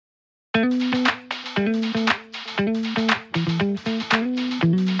For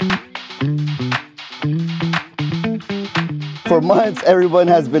months, everyone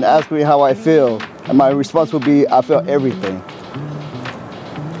has been asking me how I feel, and my response will be, I feel everything.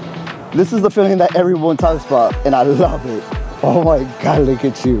 This is the feeling that everyone talks about, and I love it. Oh my God, look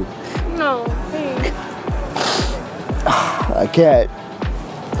at you. No, thanks. I can't.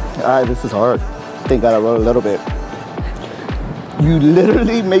 This is hard. Thank God I wrote a little bit. You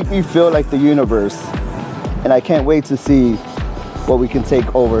literally make me feel like the universe, and I can't wait to see what we can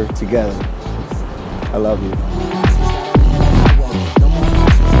take over together. I love you.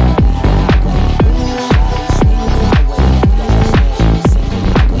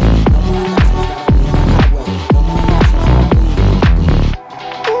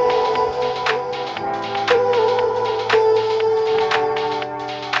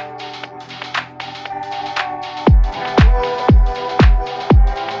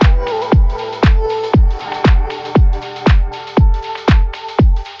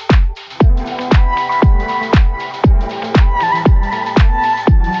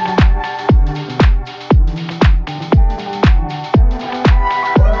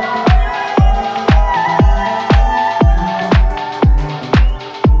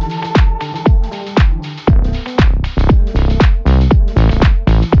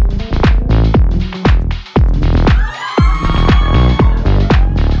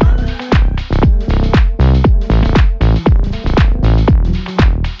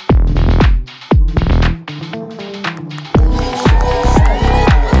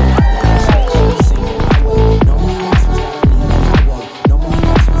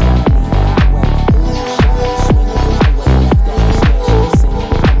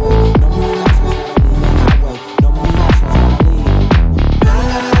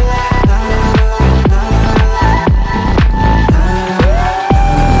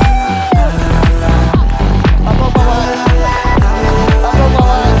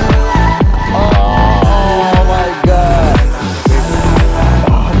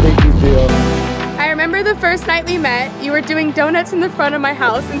 First night we met, you were doing donuts in the front of my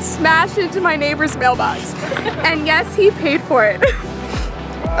house and smashed into my neighbor's mailbox. And yes, he paid for it.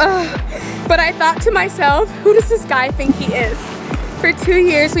 But I thought to myself, who does this guy think he is? For 2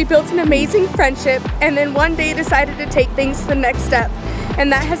 years, we built an amazing friendship, and then one day decided to take things to the next step.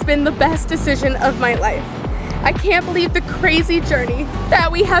 And that has been the best decision of my life. I can't believe the crazy journey that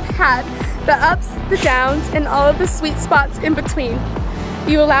we have had, the ups, the downs, and all of the sweet spots in between.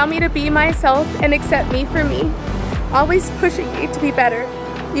 You allow me to be myself and accept me for me, always pushing me to be better.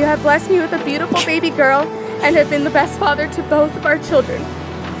 You have blessed me with a beautiful baby girl and have been the best father to both of our children.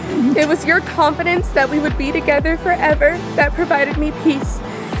 It was your confidence that we would be together forever that provided me peace,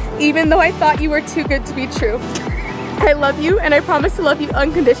 even though I thought you were too good to be true. I love you, and I promise to love you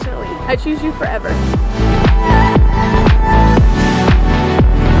unconditionally. I choose you forever.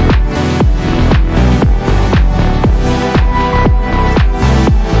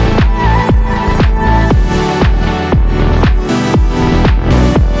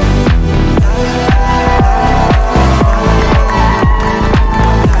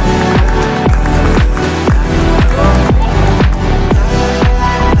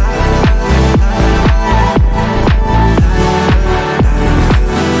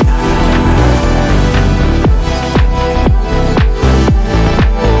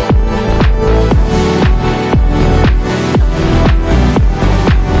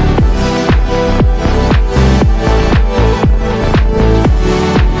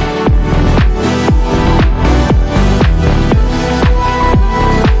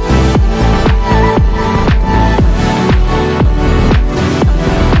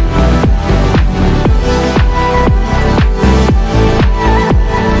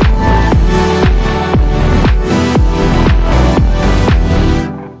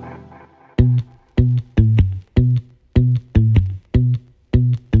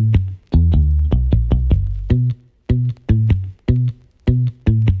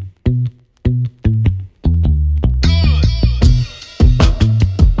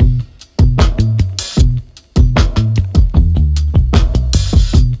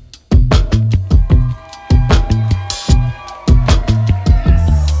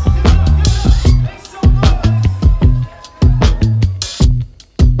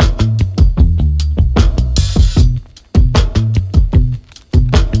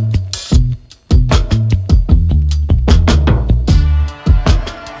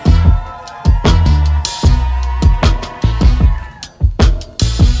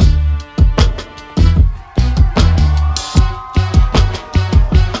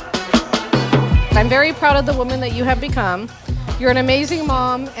 I'm very proud of the woman that you have become. You're an amazing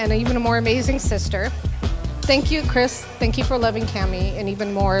mom and even a more amazing sister. Thank you, Chris. Thank you for loving Cami and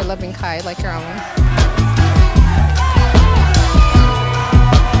even more loving Kai like your own.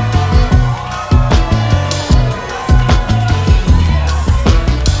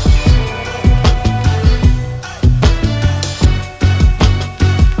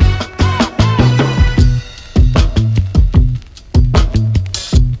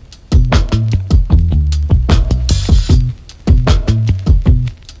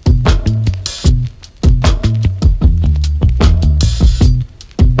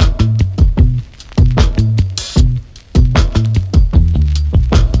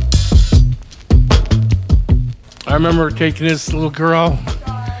 I remember taking this little girl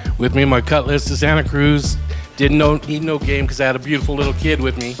with me in my Cutlass to Santa Cruz. Didn't need no game because I had a beautiful little kid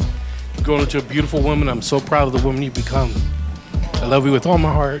with me. Going into a beautiful woman. I'm so proud of the woman you've become. I love you with all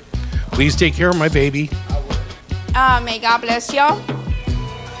my heart. Please take care of my baby. May God bless y'all.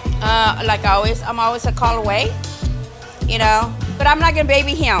 Like always, I'm always a call away, you know. But I'm not gonna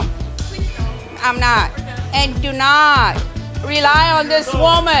baby him. I'm not. And do not rely on this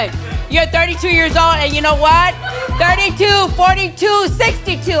woman. You're 32 years old, and you know what? 32, 42,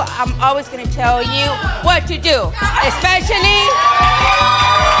 62. I'm always gonna tell you what to do, especially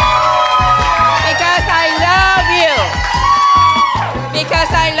because I love you. Because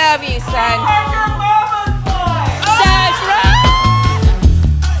I love you, son. That's right.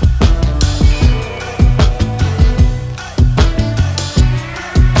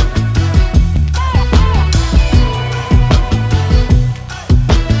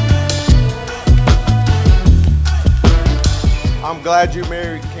 I'm glad you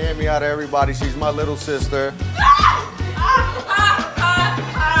married Cami out of everybody. She's my little sister.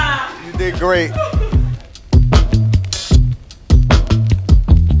 You did great.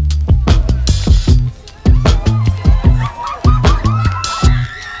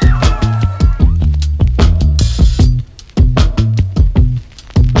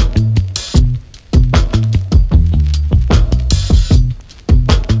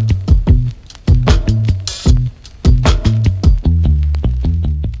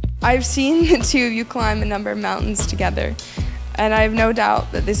 I've seen the two of you climb a number of mountains together, and I have no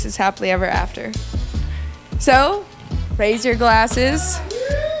doubt that this is happily ever after. So, raise your glasses.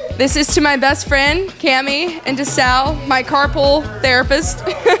 This is to my best friend, Cami, and to Sal, my carpool therapist.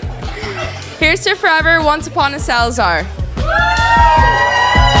 Here's to forever, once upon a Salazar.